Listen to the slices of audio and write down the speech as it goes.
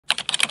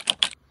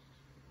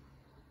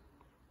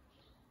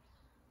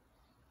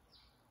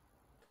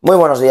Muy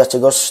buenos días,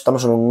 chicos,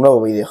 estamos en un nuevo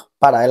vídeo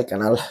para el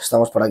canal.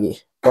 Estamos por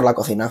aquí, por la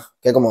cocina,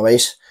 que como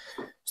veis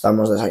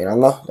estamos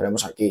desayunando.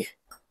 Tenemos aquí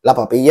la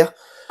papilla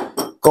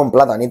con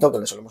platanito, que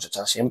le solemos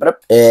echar siempre,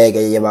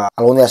 que lleva,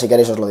 algún día si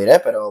queréis os lo diré,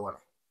 pero bueno,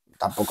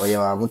 tampoco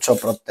lleva mucho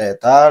prote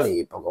tal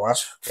y poco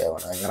más, que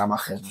bueno, en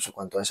gramajes no sé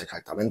cuánto es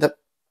exactamente,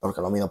 porque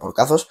lo mido por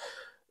cazos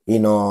y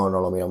no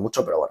lo miro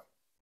mucho, pero bueno.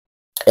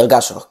 El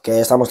caso,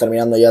 que estamos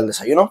terminando ya el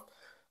desayuno.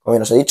 Como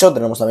bien os he dicho,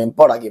 tenemos también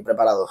por aquí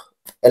preparado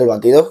el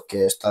batido,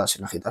 que está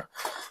sin agitar.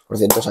 Por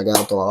cierto, se ha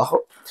quedado todo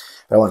abajo.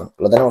 Pero bueno,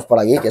 lo tenemos por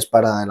aquí, que es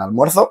para el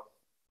almuerzo.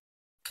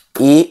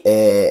 Y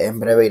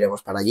en breve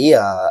iremos para allí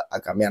a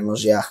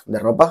cambiarnos ya de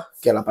ropa,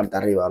 que la parte de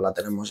arriba la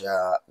tenemos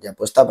ya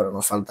puesta, pero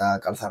nos falta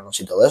calzarnos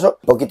y todo eso.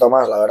 Un poquito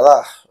más, la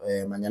verdad,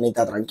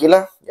 mañanita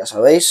tranquila, ya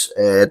sabéis,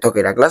 toca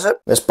ir a clase.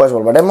 Después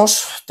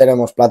volveremos,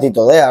 tenemos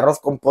platito de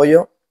arroz con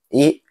pollo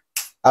y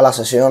a la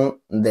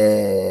sesión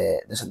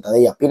de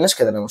sentadilla pines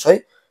que tenemos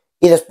hoy.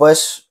 Y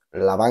después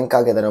la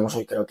banca que tenemos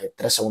hoy, creo que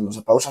 3 segundos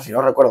de pausa, si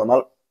no recuerdo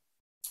mal.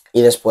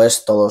 Y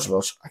después todos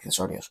los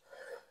accesorios.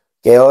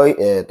 Que hoy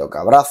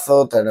toca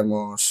brazo,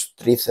 tenemos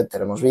tríceps,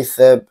 tenemos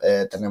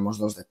bíceps, tenemos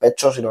 2 de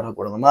pecho, si no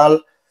recuerdo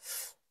mal.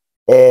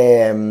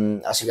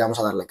 Así que vamos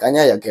a darle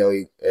caña, ya que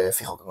hoy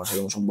fijo que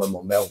conseguimos un buen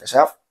bombeo, aunque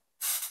sea.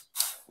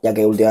 Ya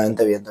que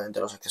últimamente,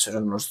 evidentemente, los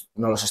accesorios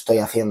no los estoy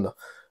haciendo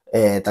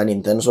tan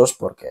intensos,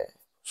 porque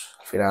pues,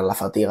 al final la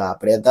fatiga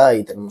aprieta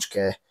y tenemos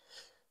que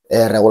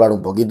regular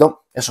un poquito.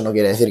 Eso no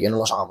quiere decir que no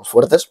los hagamos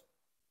fuertes,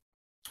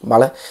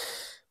 ¿vale?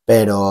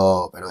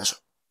 Pero eso.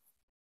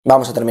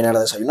 Vamos a terminar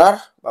de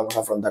desayunar, vamos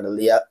a afrontar el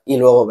día y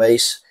luego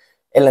veis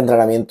el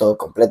entrenamiento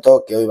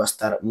completo, que hoy va a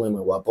estar muy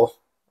guapo.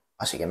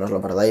 Así que no os lo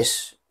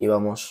perdáis y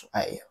vamos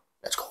a ello.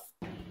 Let's go.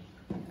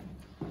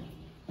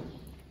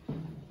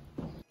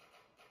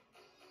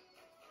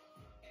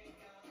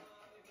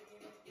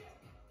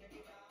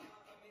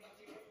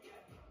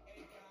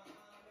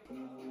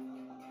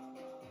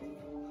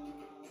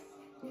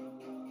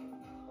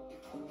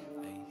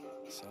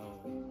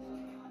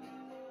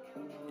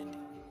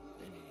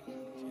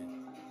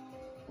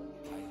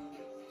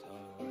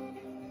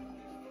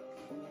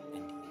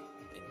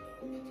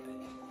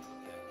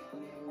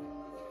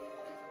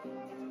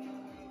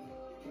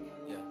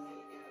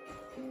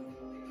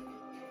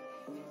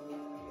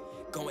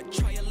 Go and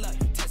try your luck,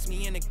 test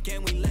me in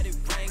again, we let it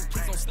rain.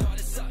 Please don't start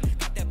us up,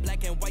 got that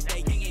black and white, that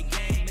yin and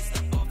yang.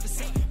 Mr.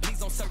 Officer, please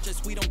don't search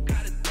us, we don't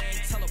got a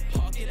thing. Tell her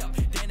park it up,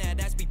 then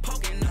that ass be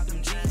poking out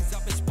them jeans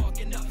up and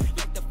sparking up.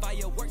 Like the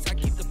fireworks, I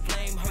keep the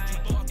flame, heard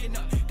you barking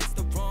up. It's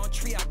the wrong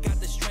tree, I got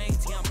the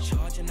strings, yeah, I'm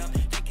charging up.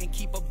 They can't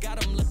keep up, got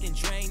them looking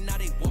drained, now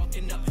they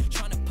walking up.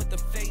 Trying to put the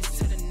face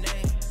to the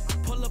name. I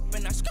pull up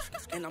and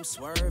and I'm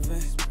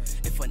swerving.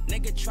 If a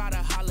nigga try to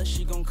holler,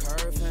 she gon'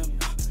 curve him.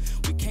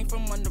 We came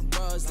from under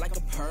rugs like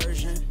a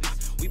Persian.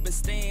 We been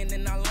staying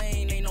in our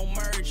lane, ain't no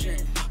merging.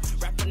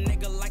 Wrap a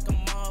nigga like a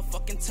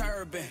motherfucking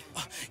turban.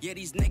 Yeah,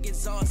 these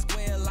niggas all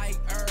square like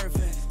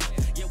Irvin.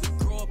 Yeah, we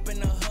grew up in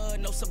the hood,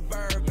 no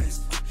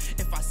Suburbans.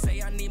 If I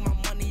say I need my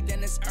money,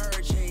 then it's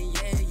urgent.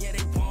 Yeah,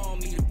 they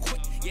want me to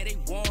quit. Yeah, they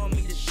want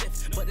me to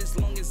shift. But as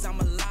long as I'm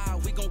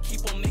alive, we gon'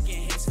 keep on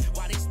making hits.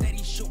 While they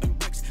steady shooting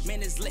bricks,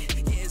 man, it's lit.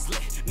 Yeah, it's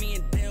lit. Me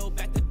and Dill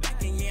back to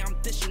back, and yeah, I'm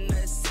dishing the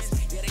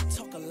assist. Yeah, they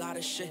talk a lot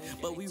of shit,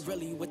 but we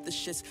really with the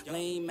shits.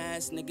 Lame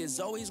ass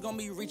niggas always gonna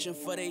be reaching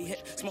for they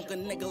hit. Smoke a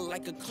nigga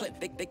like a clip.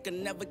 They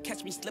can never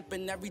catch me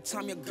slipping. Every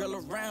time your girl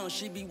around,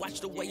 she be watch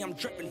the way I'm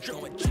dripping.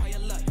 Go and try your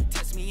luck,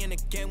 test me in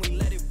again, we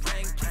let it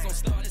rain. Please don't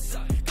start us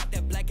up. Got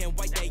that black and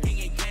white, that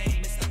yin and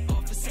yang. Mr.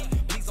 Officer,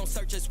 please don't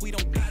search us, we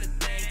don't got a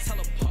thing. Tell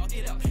her park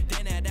it up,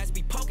 then that ass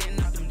be poking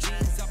out them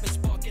jeans up and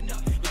sparking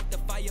up. Like the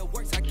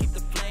fireworks, I keep the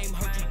flame.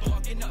 Heard you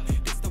barking up.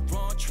 It's the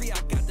wrong tree, I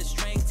got the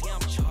strings, yeah,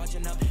 I'm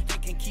charging up.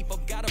 Keep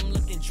up, got them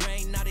looking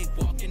drained, now they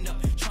walking up,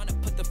 trying to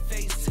put the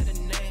face to the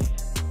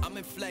name. I'm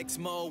in flex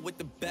mode with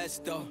the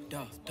best, though.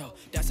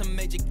 That's a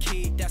major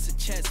key, that's a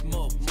chess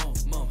move.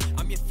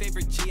 I'm your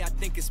favorite G, I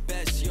think it's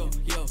best, yo.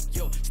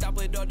 Stop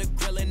with all the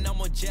grilling,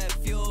 I'm on jet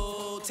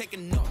fuel.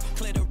 Taking off,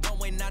 clear the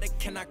runway, now they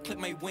cannot clip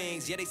my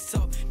wings. Yeah, they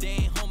soft, they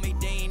ain't homie,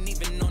 they ain't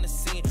even on the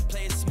scene.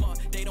 Play it smart,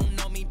 they don't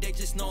know me, they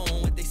just know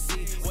what they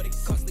see. What it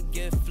costs to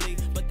get flea,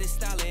 but this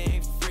style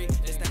ain't free.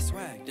 This that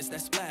swag, this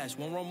that splash,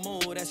 one wrong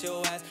move, that's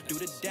your ass. Do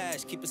the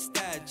dash, keep a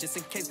stash, just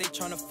in case they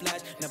tryna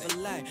flash. Never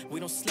lie, we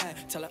don't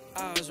slack, tell her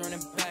eyes running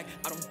back.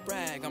 I don't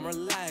brag, I'm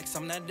relaxed,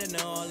 I'm not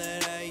into all of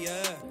that,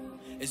 yeah.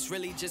 It's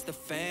really just the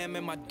fam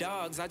and my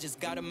dogs, I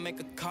just gotta make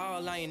a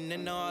call. I ain't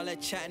into all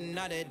that chatting,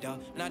 not at all.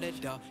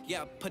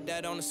 Yeah, put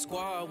that on the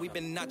squad, we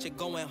been out here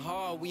going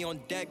hard. We on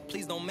deck,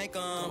 please don't make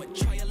them. Go and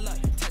try your luck,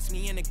 test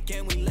me in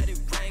again, we let it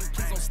rain.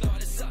 Please don't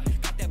start us up,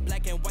 got that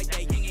black and white,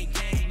 that yin and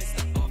yang.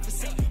 Mr.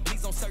 Officer,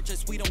 please don't search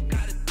us, we don't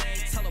got a thing.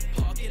 Tell her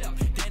park it up,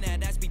 then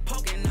that ass be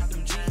poking out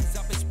them jeans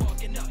up and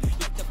sparking up.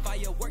 Like the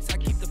fireworks, I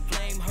keep the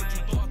flame. Heard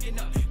you barking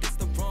up, it's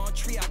the wrong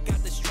tree, I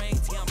got the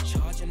strings, yeah, I'm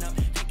charging up.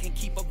 They can't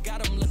keep up,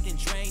 got them looking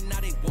drained, now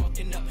they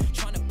walking up,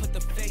 trying to put the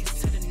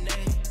face to the name.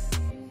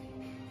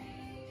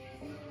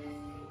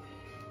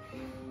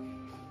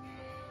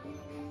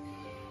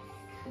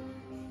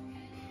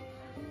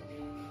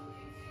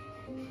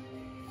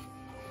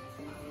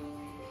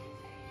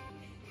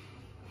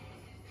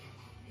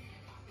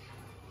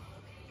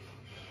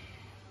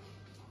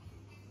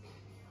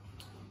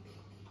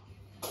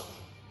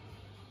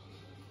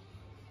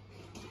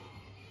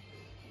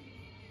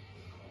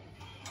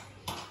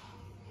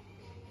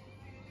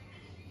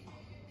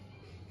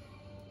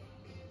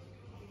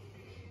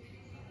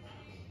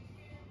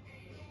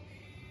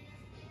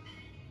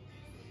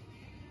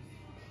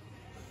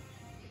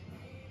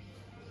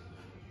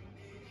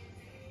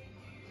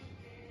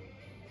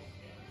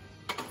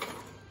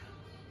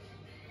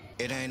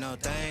 It ain't no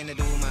thing to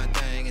do my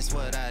thing, it's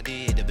what I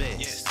did the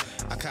best.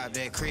 I copped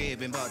that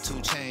crib and bought 2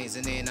 chains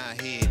and then I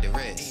hid the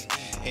rest.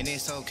 And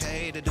it's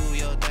okay to do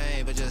your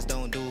thing, but just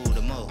don't do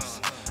the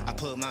most. I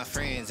put my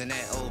friends in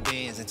that old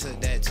Benz and took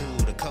that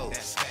to the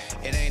coast.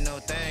 It ain't no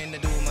thing to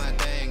do my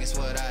thing, it's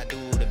what I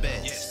do the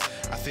best.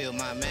 I fill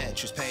my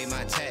mattress, pay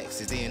my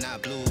taxes, then I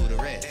blew the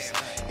rest.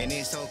 And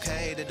it's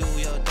okay to do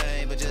your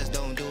thing, but just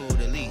don't do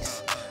the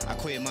least. I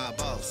quit my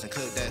boss and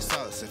cooked that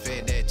sauce and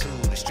fed that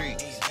to the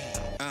streets.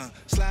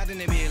 Slide in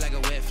the bed like a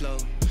wet flow,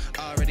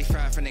 already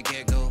fried from the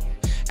get-go.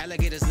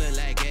 Alligators look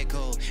like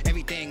echo,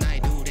 everything I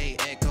do they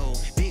echo.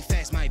 Big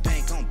facts, my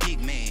bank on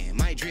big man,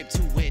 my drip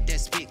too wet,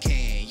 that spit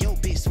can. Yo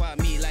bitch swap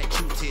me like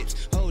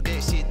Q-tips, hold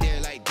that shit there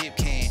like dip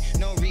can.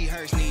 No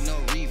rehearse, need no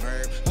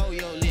reverb, hold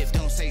your lip,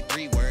 don't say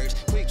 3 words.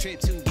 Quick trip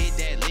to get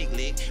that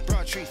lick,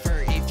 broad tree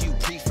fur if you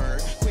prefer.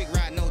 Quick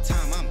ride, no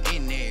time, I'm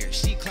in there.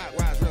 She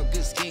clockwise, real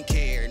good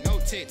skincare. No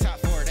TikTok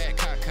for that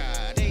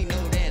caca, they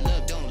know that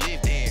love don't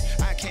live there.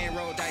 I can't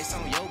roll dice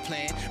on your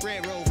plan,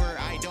 Red Rover,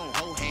 I don't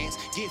hold hands.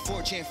 Get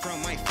fortune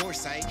from my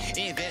foresight,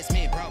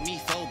 investment brought me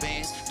 4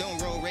 bands.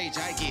 Don't roll rage,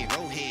 I get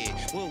roll head.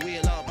 We'll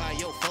wheel all by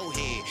your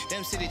forehead.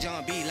 Them city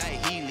John be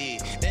like he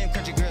lit, them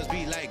country girls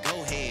be like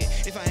go ahead.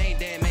 If I ain't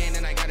that man,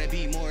 then I gotta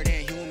be more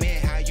than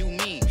human. How you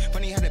mean?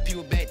 Funny how the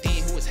people back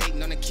then who was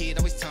hating on the kid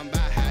always talking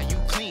about how you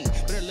clean.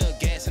 Put a little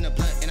gas in the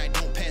blunt and I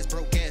don't pass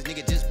broke ass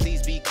nigga, just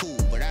please be cool.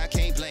 But I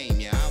can't blame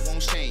ya, I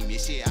won't shame ya.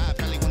 Shit, I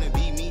probably wanna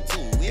be me too.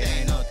 It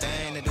ain't no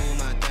thing to do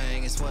my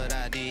thing, it's what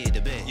I did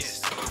the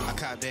best. I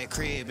copped that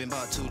crib and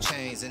bought 2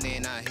 chains and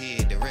then I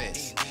hid the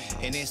rest.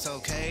 And it's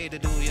okay to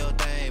do your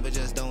thing, but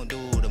just don't do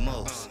the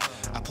most.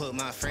 I put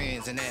my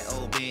friends in that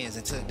old Benz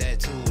and took that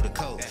to the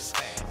coast.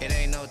 It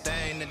ain't no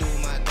thing to do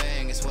my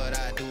thing, it's what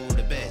I do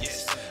the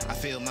best. I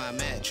fill my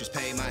mattress,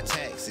 pay my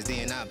taxes,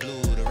 then I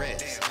blew the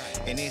rest.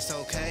 And it's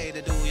okay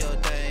to do your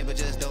thing, but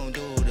just don't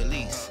do the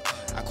least.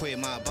 I quit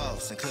my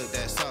boss and cooked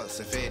that sauce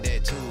and fed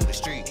that to the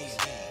streets.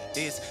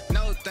 It's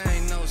no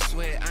thing, no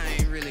sweat, I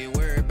ain't really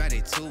worried about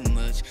it too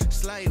much.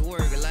 Slight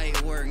work, light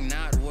work,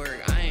 not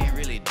work, I ain't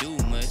really do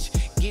much.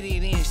 Get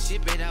it in,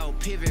 ship it out,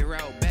 pivot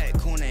route, back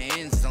corner,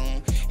 end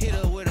zone. Hit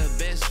her with a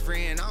best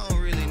friend, I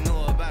don't really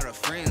know about a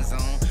friend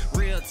zone.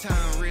 Real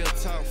time, real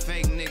talk,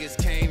 fake niggas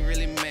can't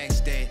really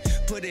match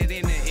that. Put it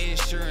in the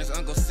insurance,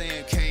 Uncle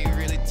Sam can't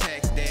really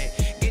tax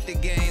that. Get the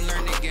game,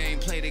 learn the game,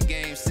 play the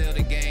game, sell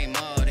the game,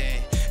 all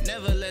that.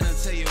 Never let them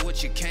tell you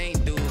what you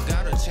can't do,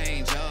 gotta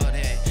change all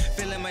that.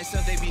 Feeling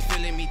myself, they be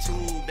feeling me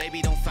too.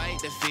 Baby, don't fight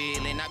the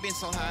feeling. I've been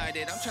so high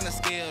that I'm tryna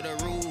scale the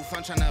roof.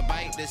 I'm tryna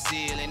bite the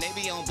ceiling. They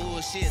be on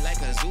bullshit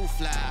like a zoo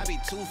fly. I be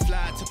too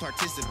fly to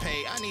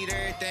participate. I need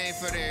everything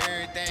for the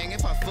everything.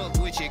 If I fuck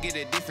with you, get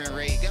a different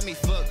rate. Got me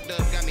fucked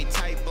up, got me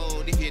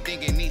typoed. If you're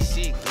thinking this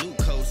shit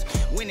glucose,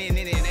 winning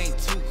in it ain't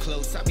too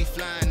close. I be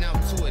flying out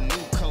to a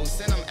new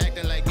coast, and I'm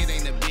acting like it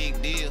ain't a big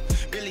deal.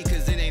 Really,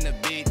 cause it ain't a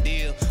big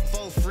deal.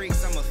 4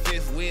 freaks, I'm a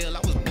 5th wheel.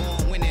 I was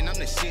born winning, I'm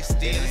the shit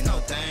still. It ain't no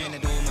thing to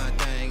do my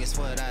thing, it's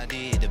what I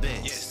did the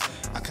best.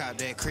 I copped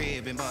that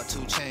crib and bought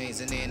 2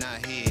 chains and then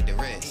I hid the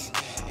rest.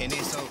 And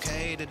it's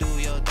okay to do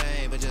your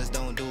thing, but just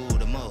don't do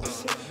the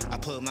most. I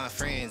put my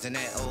friends in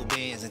that old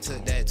Benz and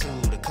took that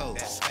to the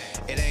coast.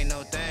 It ain't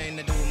no thing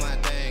to do my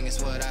thing,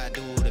 it's what I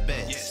do the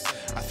best.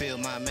 I fill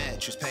my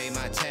mattress, pay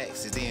my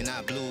taxes, then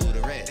I blew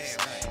the rest.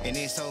 And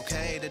it's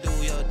okay to do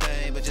your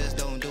thing, but just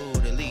don't do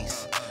the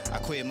least. I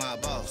quit my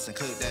boss and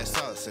cooked that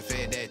sauce and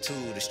fed that to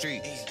the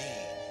streets.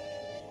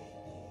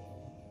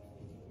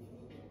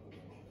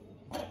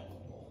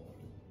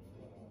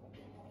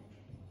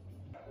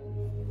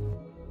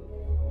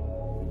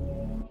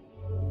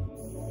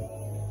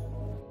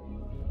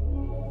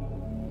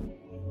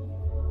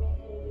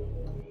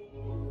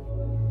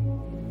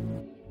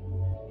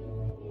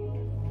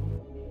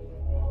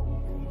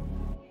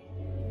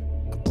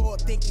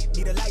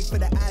 Need a light for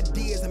the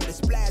ideas, I'm in the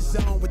splash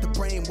zone with the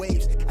brain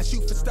waves. I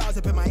shoot for stars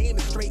up in my aim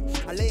is straight.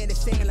 I lay in the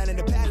sand line in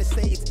the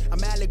Palisades.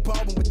 I'm Alec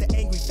Baldwin with the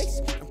angry face.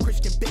 I'm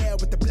Christian Bale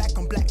with the black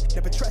on black.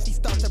 Never trust these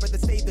thoughts, I'd rather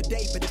save the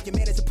day. But if your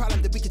man is a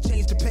problem, then we can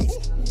change the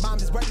pace.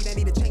 Mom's is worried, I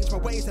need to change my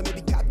ways. I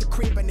maybe got the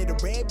crib, I need the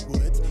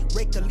redwoods.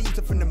 Rake the leaves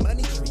up from the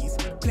money trees.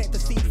 Plant the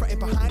seed front and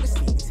behind the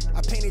scenes.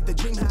 I painted the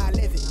dream how I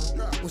live it.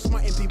 Was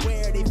smart and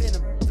beware they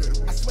venom.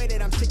 I swear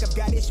that I'm sick, I've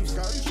got issues.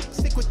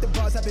 Sick with the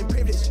bars, I've been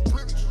privileged.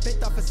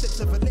 Bent off a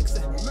sips of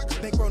elixir.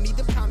 Bankroll need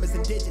them commas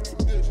and digits.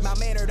 My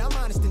mannered, I'm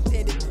honest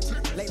intended.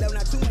 Lay low,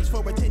 not too much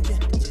for attention.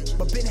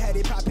 But been had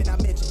it poppin', I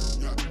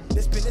mentioned.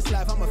 This been this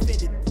life, I'm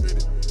offended.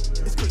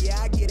 It's cool, yeah,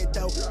 I get it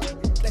though.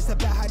 Less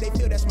about how they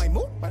feel, that's my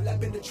mood. My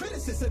life been the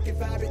trend since looking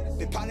vibrant.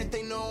 Been pounding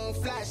thing known,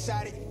 flash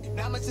shot it.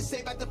 Not much to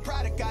say about the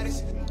product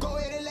goddess. Go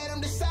ahead and let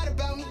them decide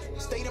about me.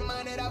 State of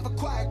mind that I've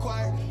acquired.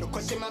 No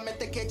question, my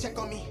method can't check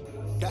on me.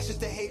 That's just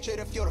the hatred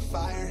to fuel the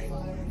fire.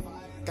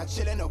 Got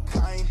chillin', no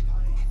kind.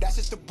 That's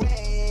just the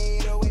way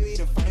we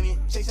define it.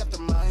 Chase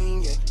after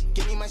mine, yeah.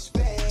 Give me my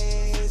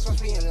space,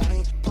 watch me in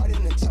line.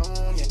 Pardon the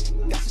tone, yeah.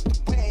 That's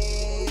just the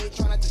way.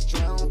 Try not to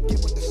drown,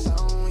 get with the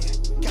sound,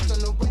 yeah. Catch on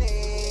the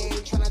way,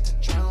 try not to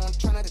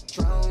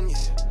drown, yeah.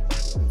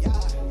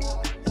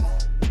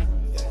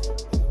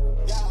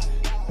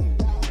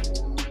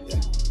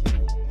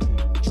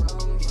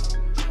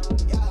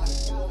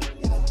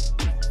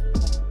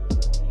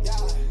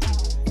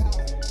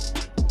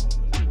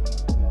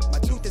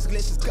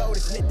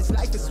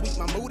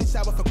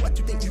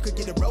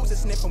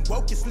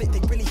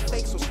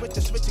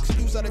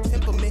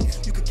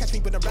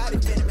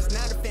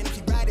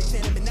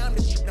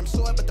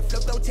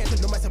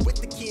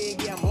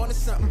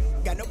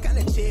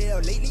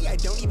 Lately I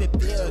don't even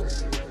build.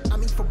 I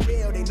mean for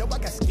real, they know I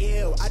got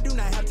skill. I do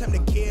not have time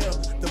to kill.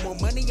 The more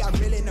money I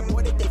reel in, the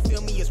more that they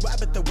feel me is why.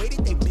 But the way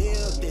that they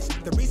build this,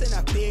 the reason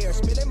I fear,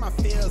 spilling my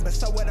feels. But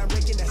so what I'm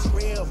breaking, that's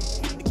real.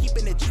 And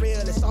keeping it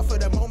trill, it's all for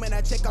the moment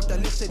I check off the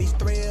list of these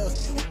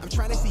thrills. I'm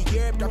trying to see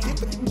Europe, drop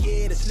hit with the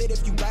kid. It's lit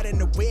if you ride in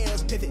the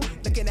wheels, pivot.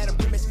 Looking at a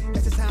premise,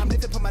 that's just how I'm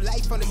living, put my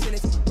life on the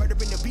sentence.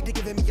 Murdering the beat to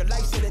giving me your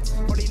life sentence.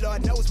 Only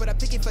Lord knows what I'm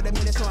thinking for the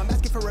minute, so I'm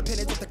asking for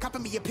repentance. If the cop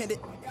of me appended.